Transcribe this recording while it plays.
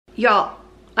Y'all,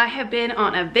 I have been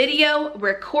on a video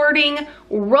recording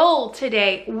roll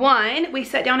today. One, we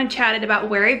sat down and chatted about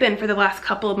where I've been for the last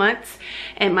couple of months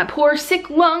and my poor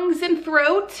sick lungs and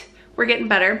throat. We're getting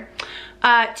better.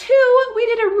 Two, we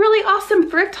did a really awesome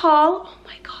thrift haul. Oh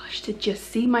my gosh, did you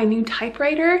see my new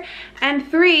typewriter? And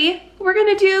three, we're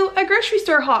gonna do a grocery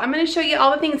store haul. I'm gonna show you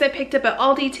all the things I picked up at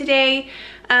Aldi today.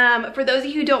 For those of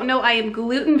you who don't know, I am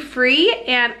gluten-free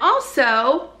and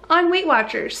also on Weight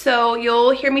Watchers, so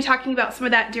you'll hear me talking about some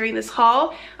of that during this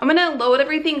haul. I'm gonna load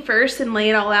everything first and lay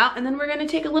it all out, and then we're gonna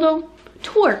take a little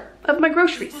tour of my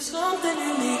groceries.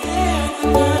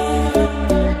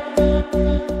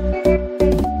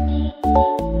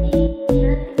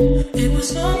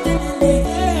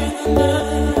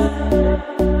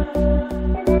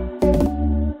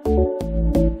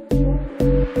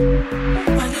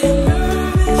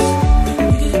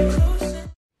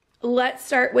 Let's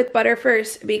start with butter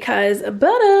first because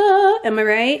butter, am I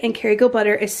right? And Kerrygold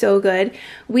butter is so good.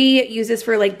 We use this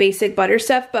for like basic butter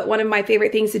stuff, but one of my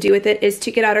favorite things to do with it is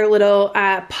to get out our little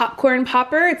popcorn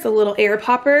popper. It's a little air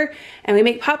popper, and we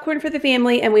make popcorn for the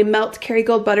family, and we melt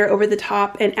Kerrygold butter over the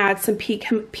top and add some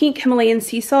pink Himalayan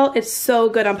sea salt. It's so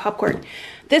good on popcorn.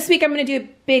 This week I'm gonna do a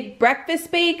big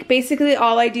breakfast bake. Basically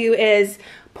all I do is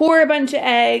pour a bunch of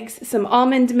eggs, some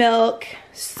almond milk,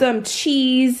 some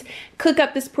cheese, cook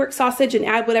up this pork sausage and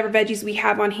add whatever veggies we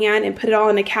have on hand and put it all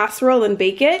in a casserole and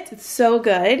bake it. It's so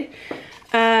good.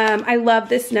 I love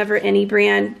this Never Any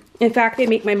brand. In fact, they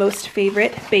make my most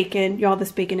favorite bacon. Y'all,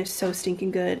 this bacon is so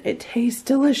stinking good. It tastes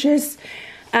delicious.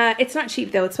 It's not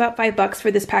cheap though. It's about $5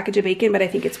 for this package of bacon, but I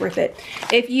think it's worth it.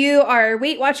 If you are a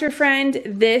Weight Watcher friend,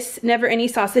 this Never Any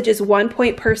sausage is 1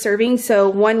 point per serving, so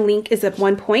one link is of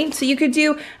 1 point. So you could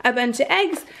do a bunch of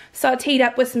eggs, sauteed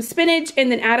up with some spinach, and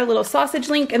then add a little sausage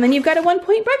link, and then you've got a 1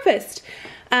 point breakfast.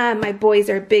 My boys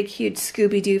are big, huge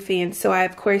Scooby-Doo fans, so I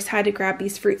of course had to grab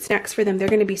these fruit snacks for them. They're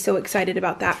gonna be so excited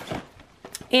about that.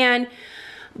 And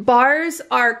bars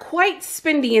are quite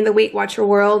spendy in the Weight Watcher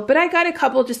world, but I got a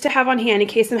couple just to have on hand in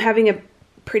case I'm having a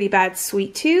pretty bad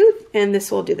sweet tooth, and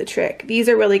this will do the trick. These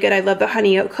are really good. I love the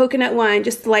honey oat coconut one,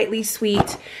 just lightly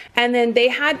sweet. And then they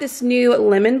had this new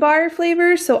lemon bar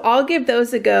flavor, so I'll give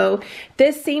those a go.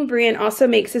 This same brand also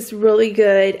makes this really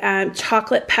good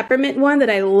chocolate peppermint one that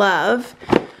I love.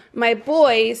 My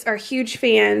boys are huge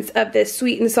fans of this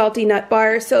sweet and salty nut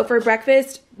bar, so for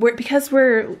breakfast, because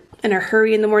we're in a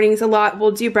hurry in the mornings a lot,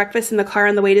 we'll do breakfast in the car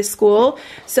on the way to school.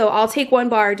 So I'll take one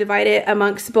bar, divide it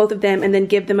amongst both of them, and then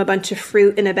give them a bunch of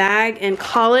fruit in a bag and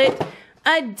call it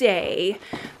a day.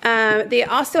 They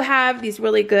also have these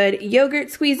really good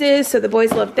yogurt squeezes, so the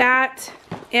boys love that.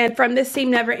 And from this same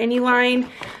Never Any line,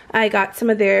 I got some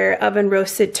of their oven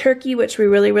roasted turkey, which we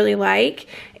really, really like.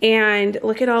 And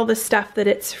look at all the stuff that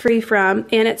it's free from.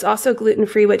 And it's also gluten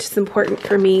free, which is important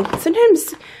for me.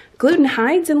 Sometimes gluten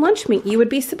hides in lunch meat. You would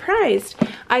be surprised.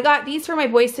 I got these for my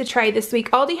boys to try this week.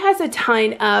 Aldi has a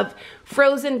ton of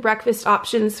frozen breakfast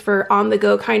options for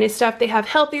on-the-go kind of stuff. They have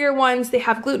healthier ones, they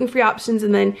have gluten-free options,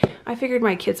 and then I figured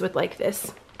my kids would like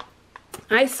this.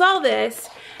 I saw this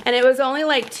and it was only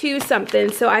like $2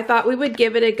 something, so I thought we would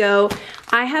give it a go.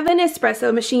 I have an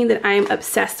espresso machine that I'm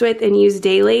obsessed with and use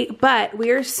daily, but we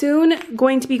are soon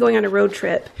going to be going on a road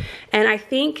trip. And I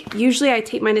think, usually I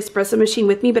take my espresso machine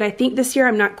with me, but I think this year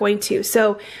I'm not going to.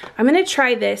 So I'm gonna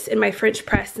try this in my French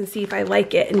press and see if I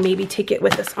like it and maybe take it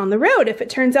with us on the road if it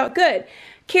turns out good.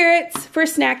 Carrots for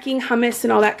snacking, hummus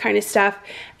and all that kind of stuff.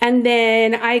 And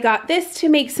then I got this to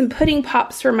make some pudding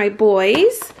pops for my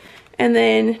boys. And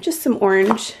then just some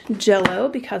orange Jell-O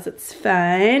because it's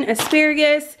fun.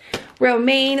 Asparagus,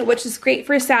 romaine, which is great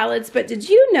for salads, but did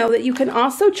you know that you can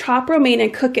also chop romaine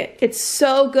and cook it? It's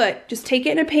so good. Just take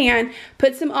it in a pan,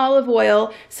 put some olive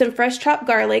oil, some fresh chopped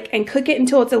garlic, and cook it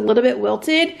until it's a little bit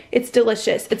wilted. It's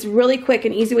delicious. It's really quick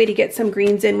and easy way to get some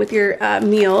greens in with your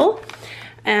meal.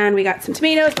 And we got some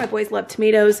tomatoes. My boys love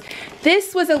tomatoes.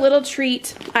 This was a little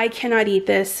treat. I cannot eat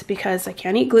this because I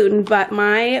can't eat gluten, but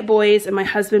my boys and my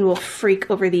husband will freak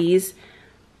over these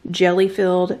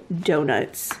jelly-filled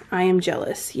donuts. I am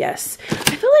jealous, yes. I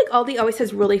feel like Aldi always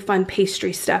has really fun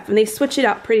pastry stuff, and they switch it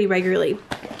out pretty regularly.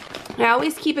 I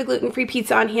always keep a gluten-free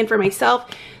pizza on hand for myself.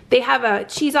 They have a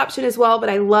cheese option as well, but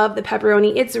I love the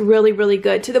pepperoni. It's really, really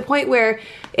good, to the point where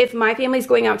if my family's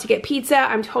going out to get pizza,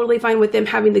 I'm totally fine with them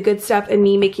having the good stuff and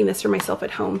me making this for myself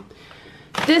at home.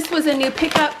 This was a new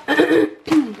pickup,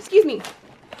 excuse me,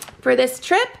 for this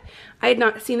trip. I had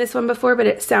not seen this one before, but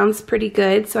it sounds pretty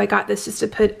good. So I got this just to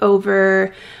put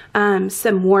over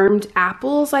some warmed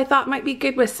apples I thought might be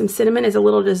good with some cinnamon as a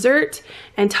little dessert,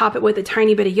 and top it with a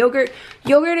tiny bit of yogurt.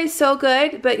 Yogurt is so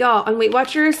good, but y'all, on Weight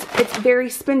Watchers, it's very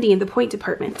spendy in the point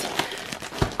department.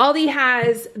 Aldi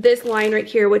has this line right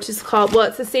here, which is called, well,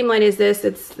 it's the same line as this.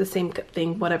 It's the same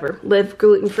thing, whatever. Live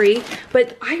gluten-free.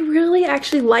 But I really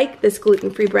actually like this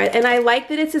gluten-free bread. And I like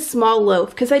that it's a small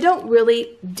loaf because I don't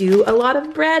really do a lot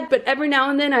of bread. But every now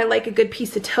and then I like a good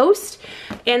piece of toast.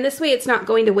 And this way it's not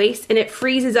going to waste. And it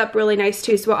freezes up really nice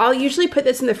too. So I'll usually put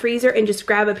this in the freezer and just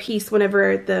grab a piece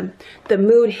whenever the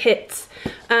mood hits.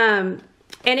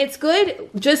 And it's good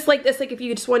just like this, like if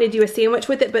you just want to do a sandwich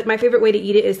with it, but my favorite way to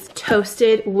eat it is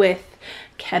toasted with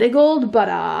Kerrygold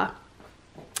butter.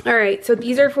 All right, so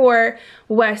these are for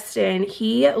Weston.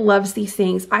 He loves these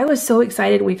things. I was so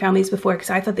excited when we found these before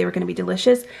because I thought they were going to be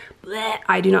delicious. Blech,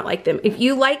 I do not like them. If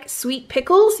you like sweet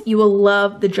pickles, you will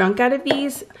love the junk out of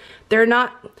these. They're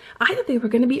not, I thought they were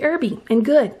going to be herby and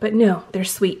good, but no, they're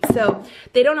sweet. So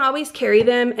they don't always carry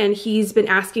them, and he's been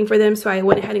asking for them, so I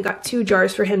went ahead and got 2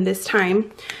 jars for him this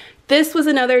time. This was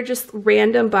another just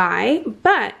random buy,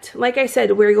 but like I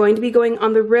said, we're going to be going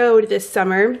on the road this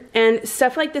summer, and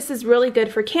stuff like this is really good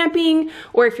for camping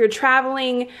or if you're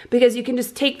traveling, because you can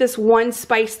just take this one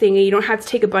spice thing and you don't have to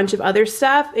take a bunch of other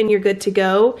stuff and you're good to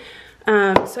go.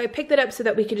 So I picked it up so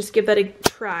that we could just give that a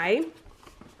try.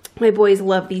 My boys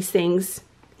love these things.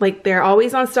 Like, they're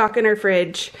always on stock in our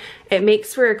fridge. It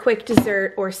makes for a quick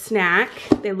dessert or snack.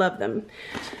 They love them.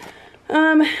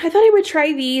 I thought I would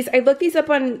try these. I looked these up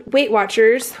on Weight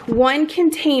Watchers. 1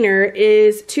 container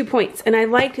is 2 points, and I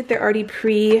liked that they're already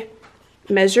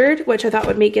pre-measured, which I thought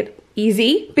would make it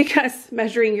easy because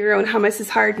measuring your own hummus is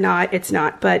hard. It's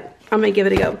not, but I'm gonna give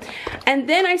it a go. And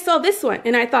then I saw this one,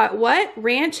 and I thought, what?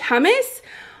 Ranch hummus?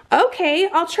 Okay,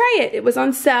 I'll try it. It was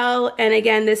on sale, and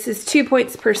again, this is 2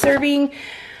 points per serving.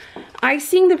 I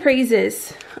sing the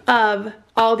praises of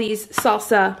Aldi's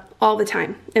salsa all the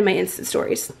time in my Insta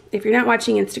stories. If you're not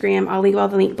watching Instagram, I'll leave all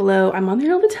the link below. I'm on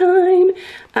there all the time.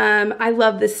 I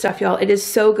love this stuff, y'all. It is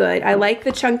so good. I like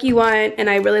the chunky one, and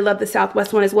I really love the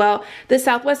Southwest one as well. The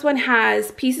Southwest one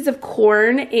has pieces of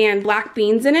corn and black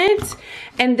beans in it,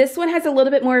 and this one has a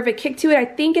little bit more of a kick to it. I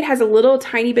think it has a little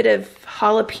tiny bit of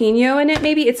jalapeno in it,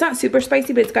 maybe. It's not super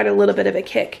spicy, but it's got a little bit of a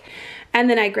kick.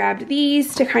 And then I grabbed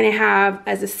these to kind of have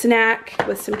as a snack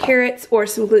with some carrots or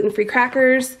some gluten-free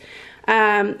crackers.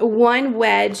 1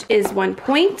 wedge is 1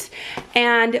 point,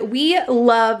 and we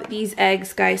love these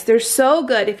eggs, guys. They're so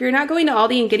good. If you're not going to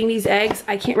Aldi and getting these eggs,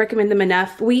 I can't recommend them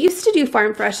enough. We used to do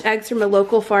farm fresh eggs from a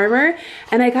local farmer,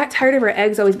 and I got tired of our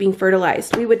eggs always being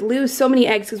fertilized. We would lose so many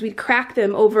eggs because we'd crack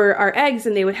them over our eggs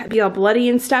and they would be all bloody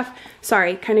and stuff.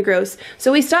 Sorry, kind of gross.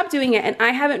 So we stopped doing it, and I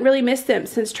haven't really missed them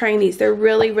since trying these. They're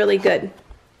really, really good.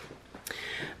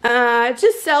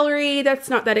 Just celery, that's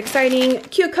not that exciting.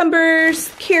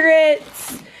 Cucumbers,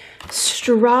 carrots,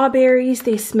 strawberries,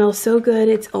 they smell so good.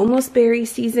 It's almost berry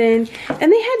season.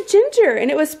 And they had ginger, and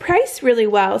it was priced really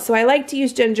well. So I like to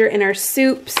use ginger in our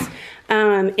soups,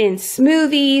 in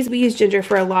smoothies. We use ginger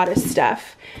for a lot of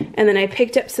stuff. And then I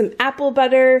picked up some apple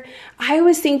butter. I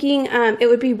was thinking it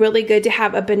would be really good to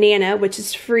have a banana, which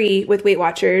is free with Weight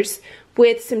Watchers,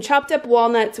 with some chopped up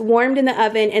walnuts warmed in the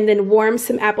oven, and then warm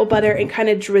some apple butter and kind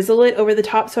of drizzle it over the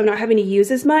top so I'm not having to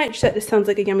use as much. That just sounds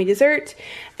like a yummy dessert.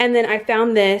 And then I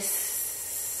found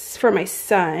this for my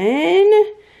son.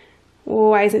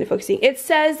 Why isn't it focusing? It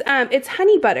says it's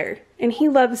honey butter, and he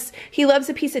loves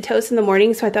a piece of toast in the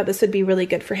morning, so I thought this would be really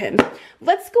good for him.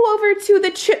 Let's go over to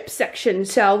the chip section,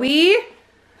 shall we?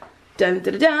 Dun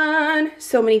dun dun dun.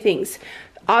 So many things.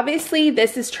 Obviously,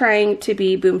 this is trying to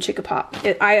be Boom Chicka Pop.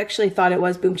 I actually thought it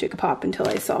was Boom Chicka Pop until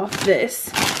I saw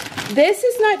this. This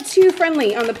is not too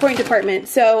friendly on the point department.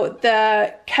 So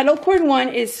the kettle corn one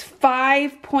is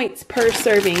 5 points per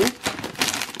serving.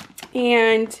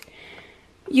 And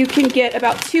you can get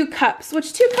about 2 cups,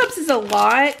 which 2 cups is a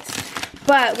lot.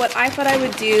 But what I thought I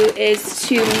would do is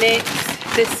to mix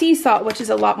the sea salt, which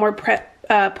is a lot more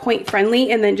point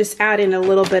friendly, and then just add in a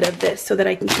little bit of this so that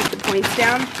I can keep the points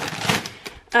down.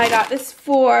 I got this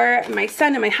for my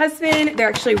son and my husband. They're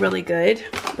actually really good,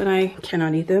 but I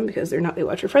cannot eat them because they're not Weight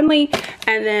Watcher friendly.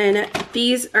 And then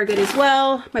these are good as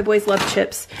well. My boys love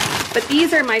chips, but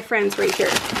these are my friends right here.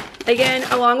 Again,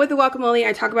 along with the guacamole,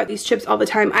 I talk about these chips all the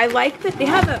time. I like that they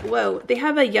have they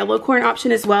have a yellow corn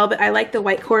option as well, but I like the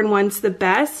white corn ones the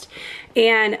best.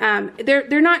 And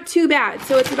they're not too bad.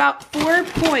 So it's about 4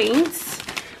 points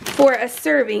for a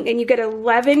serving, and you get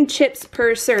 11 chips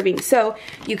per serving. So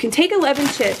you can take 11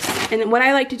 chips, and what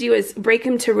I like to do is break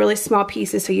them to really small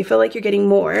pieces so you feel like you're getting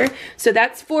more. So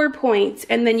that's 4 points,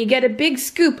 and then you get a big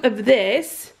scoop of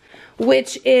this,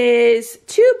 which is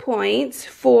 2 points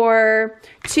for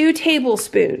 2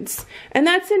 tablespoons. And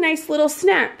that's a nice little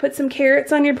snack. Put some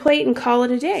carrots on your plate and call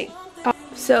it a day.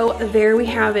 So there we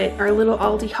have it, our little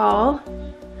Aldi haul.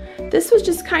 This was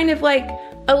just kind of like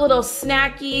a little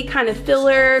snacky kind of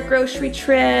filler grocery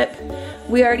trip.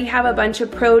 We already have a bunch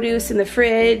of produce in the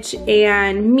fridge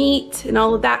and meat and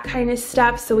all of that kind of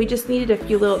stuff, so we just needed a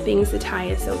few little things to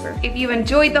tie us over. If you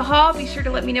enjoyed the haul, be sure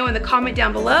to let me know in the comment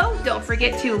down below. Don't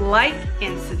forget to like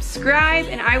and subscribe,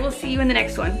 and I will see you in the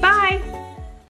next one. Bye!